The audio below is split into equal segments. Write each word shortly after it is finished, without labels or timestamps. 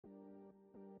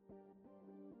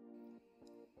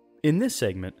In this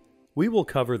segment, we will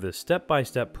cover the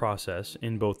step-by-step process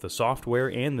in both the software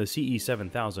and the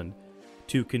CE7000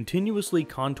 to continuously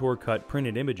contour cut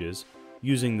printed images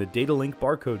using the data link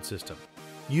barcode system.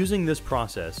 Using this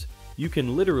process, you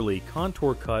can literally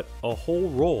contour cut a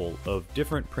whole roll of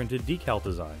different printed decal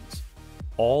designs,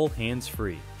 all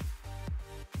hands-free.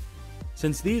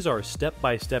 Since these are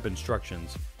step-by-step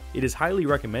instructions, it is highly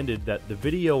recommended that the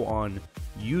video on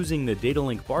using the data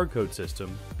link barcode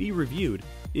system be reviewed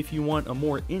if you want a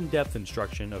more in-depth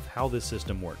instruction of how this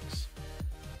system works.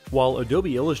 While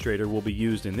Adobe Illustrator will be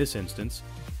used in this instance,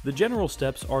 the general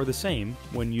steps are the same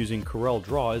when using Corel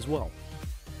Draw as well.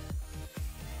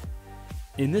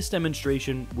 In this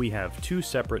demonstration, we have two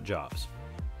separate jobs.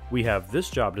 We have this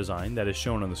job design that is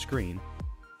shown on the screen,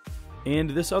 and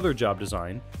this other job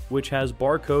design, which has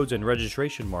barcodes and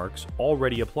registration marks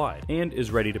already applied and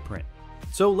is ready to print.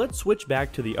 So let's switch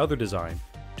back to the other design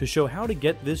to show how to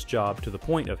get this job to the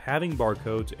point of having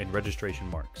barcodes and registration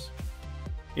marks.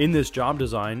 In this job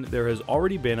design, there has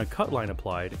already been a cut line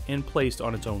applied and placed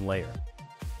on its own layer.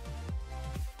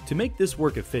 To make this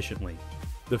work efficiently,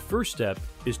 the first step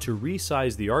is to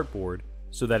resize the artboard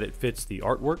so that it fits the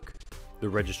artwork, the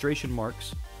registration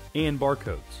marks, and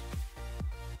barcodes.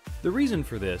 The reason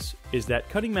for this is that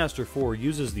Cutting Master 4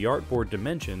 uses the artboard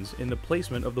dimensions in the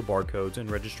placement of the barcodes and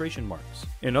registration marks.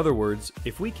 In other words,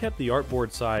 if we kept the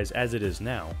artboard size as it is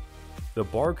now, the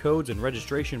barcodes and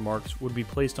registration marks would be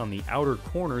placed on the outer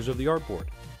corners of the artboard.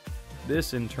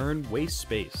 This in turn wastes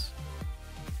space.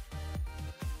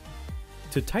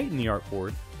 To tighten the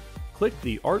artboard, click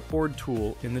the Artboard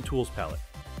tool in the Tools palette.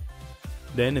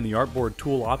 Then in the Artboard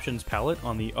Tool Options palette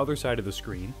on the other side of the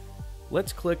screen,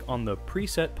 let's click on the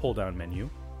Preset pull-down menu,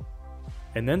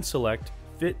 and then select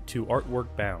Fit to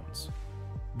Artwork Bounds.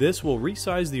 This will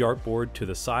resize the artboard to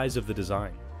the size of the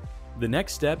design. The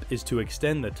next step is to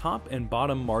extend the top and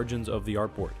bottom margins of the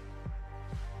artboard.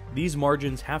 These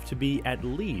margins have to be at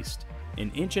least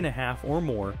 1.5 inches or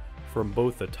more from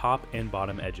both the top and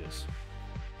bottom edges.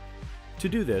 To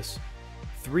do this,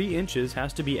 3 inches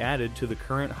has to be added to the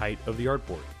current height of the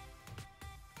artboard.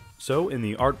 So in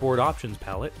the Artboard Options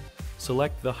palette,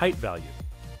 select the height value,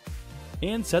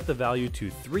 and set the value to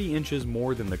 3 inches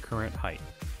more than the current height.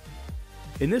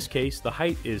 In this case, the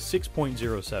height is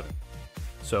 6.07,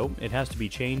 so it has to be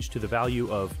changed to the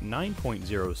value of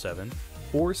 9.07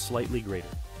 or slightly greater.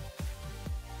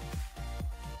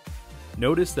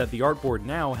 Notice that the artboard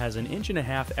now has 1.5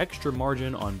 inches extra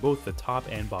margin on both the top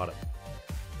and bottom.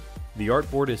 The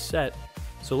artboard is set,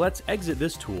 so let's exit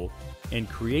this tool and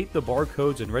create the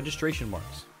barcodes and registration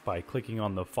marks by clicking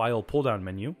on the File pull-down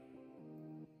menu,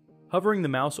 hovering the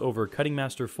mouse over Cutting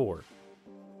Master 4,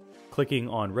 clicking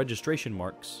on Registration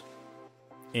Marks,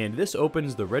 and this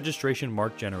opens the Registration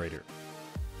Mark Generator.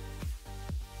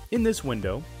 In this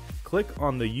window, click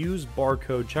on the Use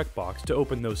Barcode checkbox to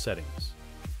open those settings.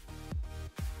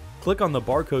 Click on the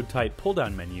Barcode Type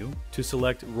pull-down menu to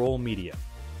select Roll Media.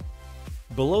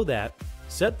 Below that,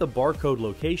 set the barcode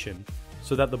location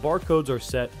so that the barcodes are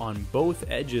set on both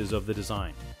edges of the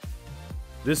design.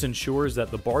 This ensures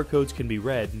that the barcodes can be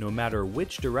read no matter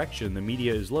which direction the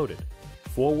media is loaded,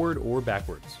 forward or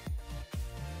backwards.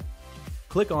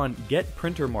 Click on Get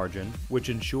Printer Margin, which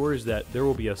ensures that there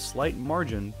will be a slight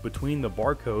margin between the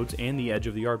barcodes and the edge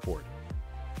of the artboard.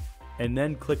 And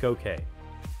then click OK.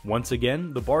 Once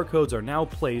again, the barcodes are now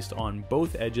placed on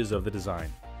both edges of the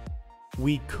design.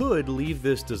 We could leave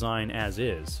this design as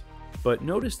is, but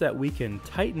notice that we can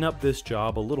tighten up this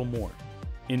job a little more.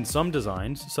 In some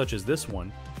designs, such as this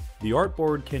one, the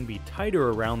artboard can be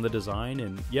tighter around the design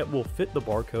and yet will fit the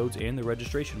barcodes and the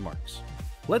registration marks.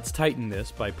 Let's tighten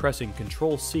this by pressing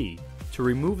Ctrl-C to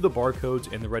remove the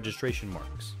barcodes and the registration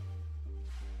marks.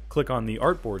 Click on the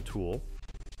Artboard tool,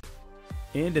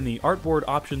 and in the Artboard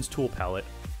Options tool palette,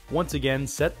 once again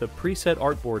set the preset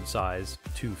artboard size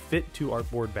to fit to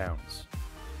artboard bounds.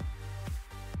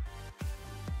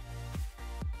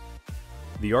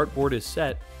 The artboard is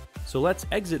set, so let's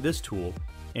exit this tool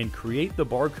and create the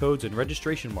barcodes and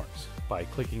registration marks by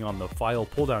clicking on the File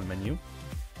pull-down menu,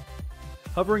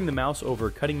 hovering the mouse over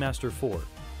Cutting Master 4,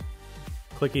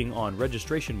 clicking on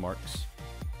Registration Marks,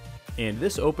 and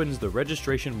this opens the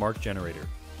Registration Mark Generator.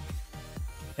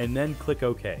 And then click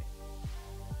OK.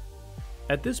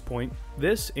 At this point,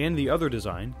 this and the other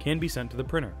design can be sent to the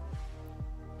printer.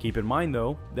 Keep in mind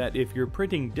though, that if you're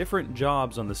printing different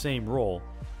jobs on the same roll,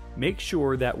 make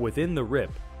sure that within the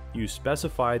RIP, you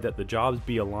specify that the jobs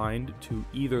be aligned to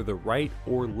either the right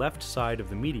or left side of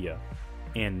the media,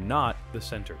 and not the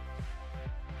center.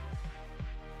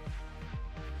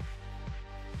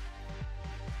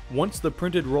 Once the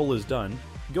printed roll is done,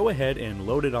 go ahead and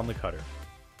load it on the cutter.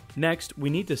 Next, we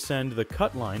need to send the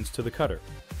cut lines to the cutter.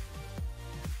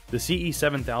 The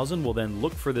CE7000 will then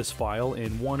look for this file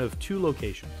in one of two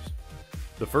locations.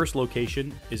 The first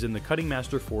location is in the Cutting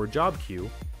Master 4 job queue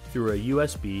through a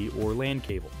USB or LAN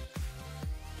cable.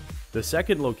 The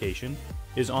second location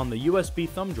is on the USB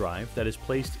thumb drive that is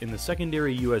placed in the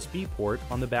secondary USB port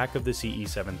on the back of the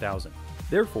CE7000.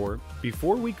 Therefore,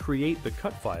 before we create the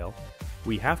cut file,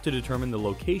 we have to determine the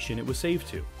location it was saved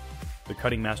to, the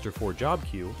Cutting Master 4 job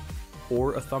queue,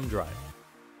 or a thumb drive.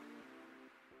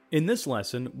 In this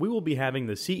lesson, we will be having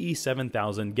the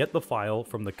CE7000 get the file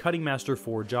from the Cutting Master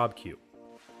 4 job queue.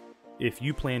 If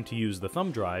you plan to use the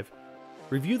thumb drive,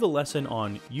 review the lesson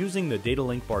on using the data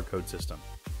link barcode system.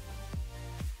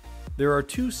 There are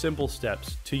two simple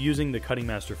steps to using the Cutting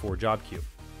Master 4 job queue.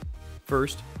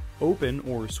 First, open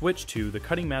or switch to the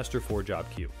Cutting Master 4 job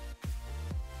queue.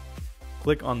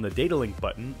 Click on the Data Link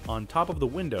button on top of the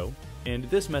window and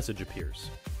this message appears.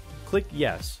 Click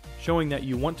Yes, showing that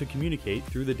you want to communicate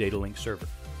through the Data Link server.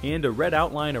 And a red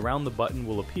outline around the button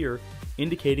will appear,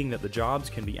 indicating that the jobs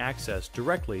can be accessed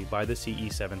directly by the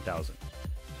CE7000.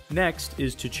 Next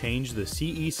is to change the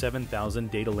CE7000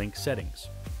 Data Link settings.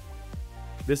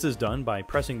 This is done by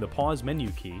pressing the pause menu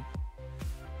key,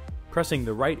 pressing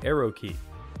the right arrow key,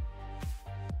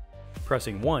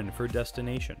 pressing 1 for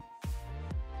destination,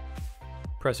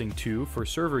 pressing 2 for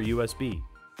server USB,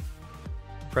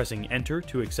 pressing enter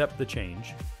to accept the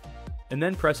change, and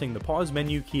then pressing the pause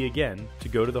menu key again to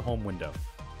go to the home window.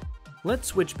 Let's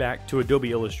switch back to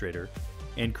Adobe Illustrator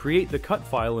and create the cut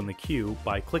file in the queue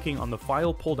by clicking on the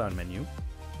File pull-down menu,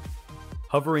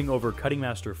 hovering over Cutting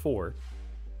Master 4,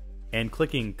 and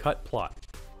clicking Cut Plot.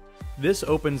 This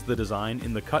opens the design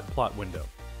in the Cut Plot window.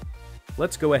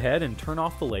 Let's go ahead and turn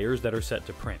off the layers that are set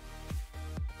to print.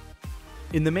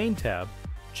 In the Main tab,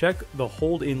 check the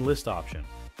Hold in List option.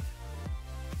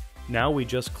 Now we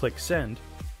just click Send,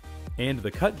 and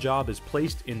the cut job is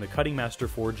placed in the Cutting Master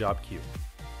 4 job queue.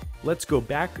 Let's go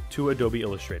back to Adobe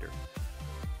Illustrator.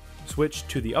 Switch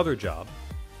to the other job,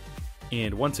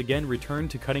 and once again return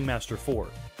to Cutting Master 4.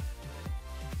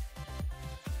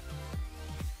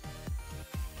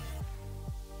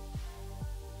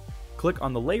 Click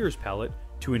on the Layers palette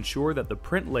to ensure that the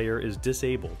print layer is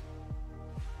disabled.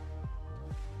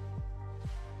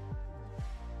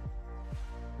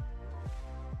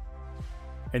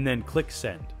 And then click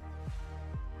Send.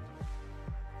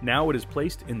 Now it is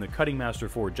placed in the Cutting Master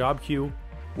 4 job queue,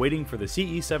 waiting for the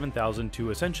CE7000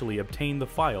 to essentially obtain the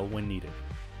file when needed.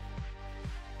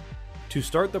 To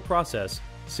start the process,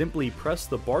 simply press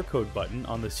the barcode button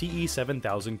on the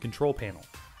CE7000 control panel.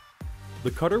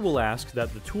 The cutter will ask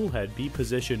that the toolhead be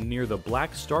positioned near the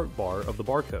black start bar of the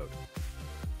barcode.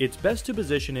 It's best to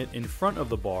position it in front of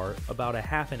the bar about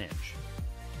 1/2 inch.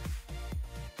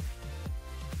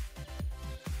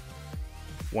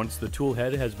 Once the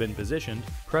toolhead has been positioned,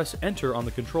 press Enter on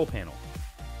the control panel.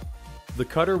 The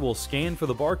cutter will scan for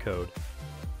the barcode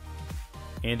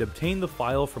and obtain the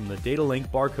file from the Data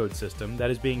Link barcode system that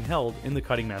is being held in the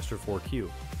Cutting Master 4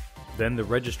 queue. Then the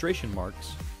registration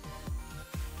marks,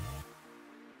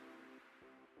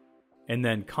 and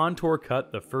then contour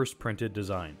cut the first printed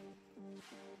design.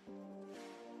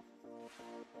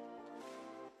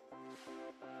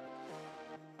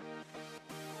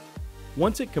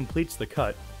 Once it completes the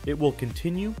cut, it will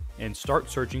continue and start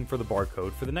searching for the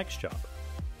barcode for the next job.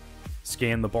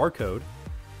 Scan the barcode,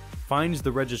 finds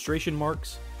the registration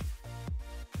marks,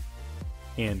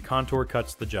 and contour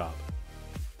cuts the job.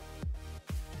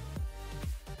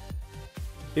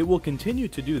 It will continue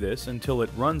to do this until it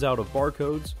runs out of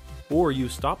barcodes, or you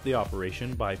stop the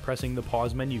operation by pressing the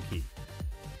pause menu key.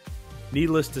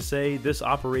 Needless to say, this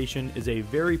operation is a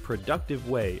very productive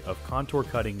way of contour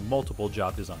cutting multiple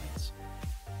job designs.